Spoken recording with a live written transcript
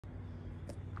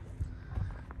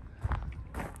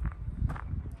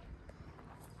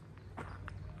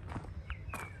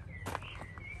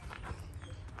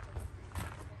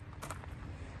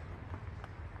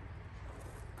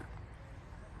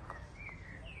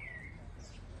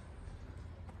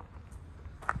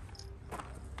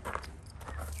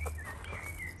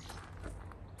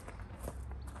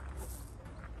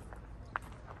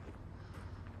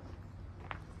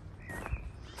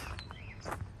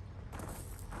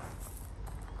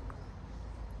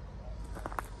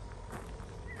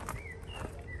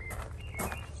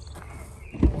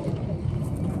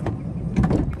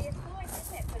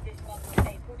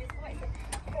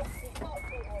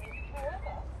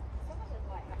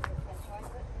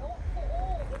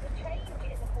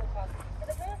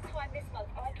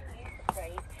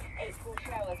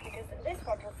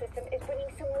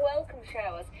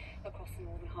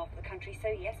So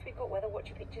yes, we've got weather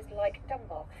watcher pictures like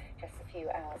Dunbar just a few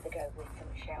hours ago with some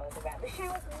showers around. The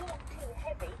showers not too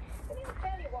heavy, but these are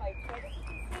fairly widespread. As you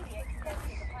can see, the extent of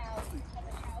the clouds and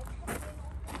the showers coming in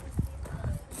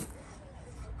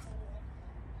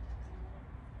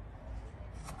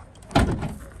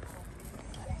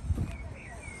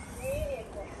really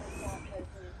across the south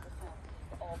coast and into the south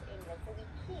of England. So we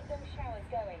keep those showers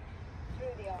going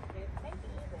through the afternoon, maybe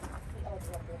even the odd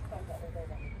rumble of thunder, although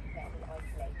they're fairly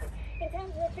isolated. In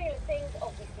terms of the feel of things,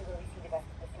 obviously when we see the best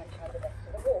of the sunshine, the best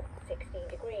of the warmth,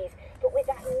 16 degrees. But with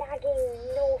that nagging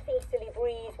northeasterly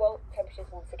breeze, well, temperatures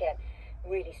once again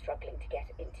really struggling to get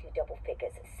into double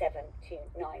figures, 7 to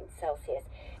 9 Celsius.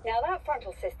 Now that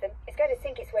frontal system is going to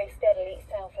sink its way steadily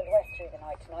south and west through the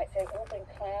night tonight, so it will bring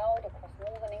cloud across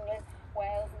northern England,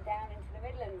 Wales and down into the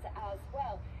Midlands as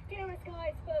well. Clearer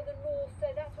skies further north, so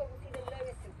that's where we'll see the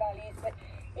lowest of values, but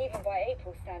even by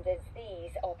April standards,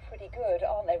 these are pretty good,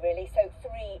 aren't they really? So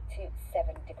 3 to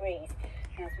 7 degrees.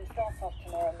 Now, as we start off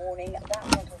tomorrow morning, that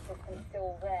frontal system is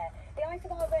still there. The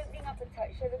isobars opening up a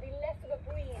touch, so there'll be less of a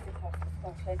breeze across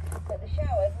Scotland, but the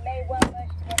showers may well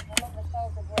merge together along the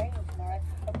spells of rain tomorrow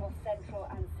across central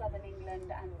and southern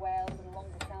England and Wales and along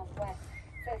the southwest.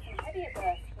 So some heavier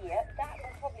bursts here. That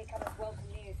will probably come as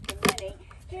welcome news for many.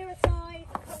 Clearer skies,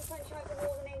 some sunshine for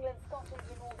northern England, Scotland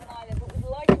and Northern Ireland, but with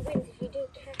lighter winds if you do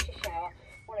catch a shower,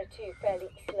 1 or 2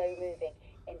 fairly slow moving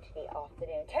into the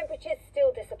afternoon. Temperatures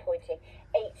still disappointing,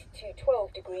 8 to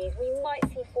 12 degrees. We might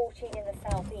see 14 in the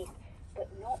southeast, but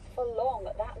not for long.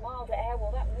 That milder air,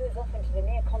 well, that moves off into the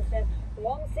near continent.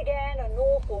 Once again, a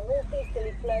north or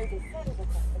northeasterly flow descends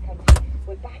across the country.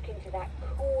 We're back into that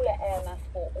cooler air mass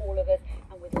for all of us,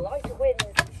 and with lighter winds,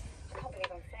 I can't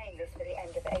believe I'm saying this for the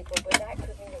end of April, but that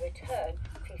could mean a return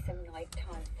to some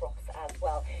nighttime frost as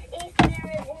well. Eastern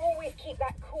areas will always keep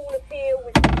that cooler feel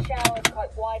with some showers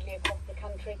quite widely across the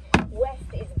country. West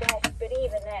is best, but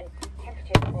even then,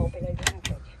 temperatures are below the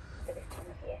average for this time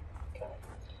of year. Oh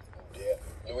dear.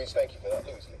 Louise, thank you for that.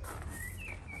 Louise Lee.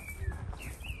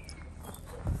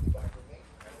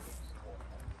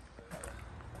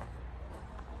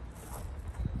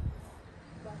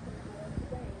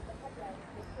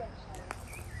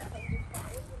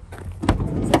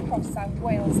 Across South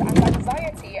Wales and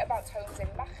anxiety about homes in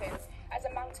Machyn as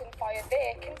a mountain fire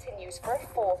there continues for a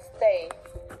 4th day.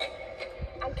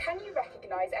 And can you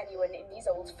recognise anyone in these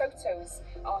old photos?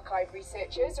 Archive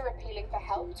researchers are appealing for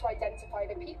help to identify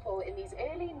the people in these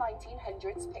early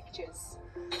 1900s pictures.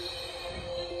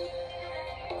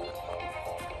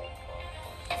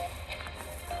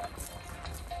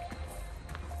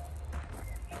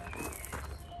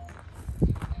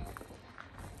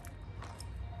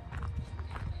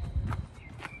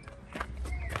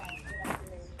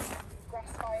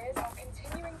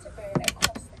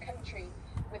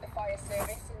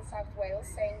 Service in South Wales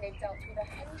saying they've dealt with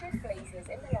 100 blazes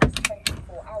in the last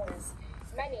 24 hours.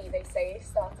 Many, they say,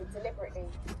 started deliberately.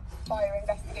 Fire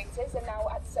investigators are now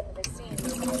at some of the scenes,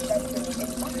 and residents in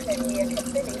Machyn near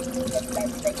Campervan have said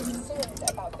they're concerned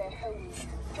about their homes.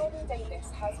 Jordan Davis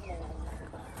has more.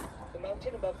 The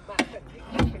mountain above Machyn in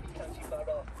Machyn County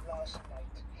Borough last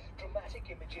night. Dramatic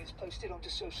images posted onto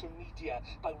social media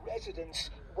by residents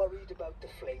worried about the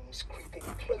flames creeping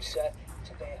closer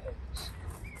to their homes.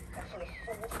 And for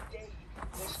a 4th day,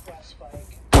 this grass fire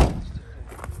continues to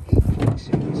burn.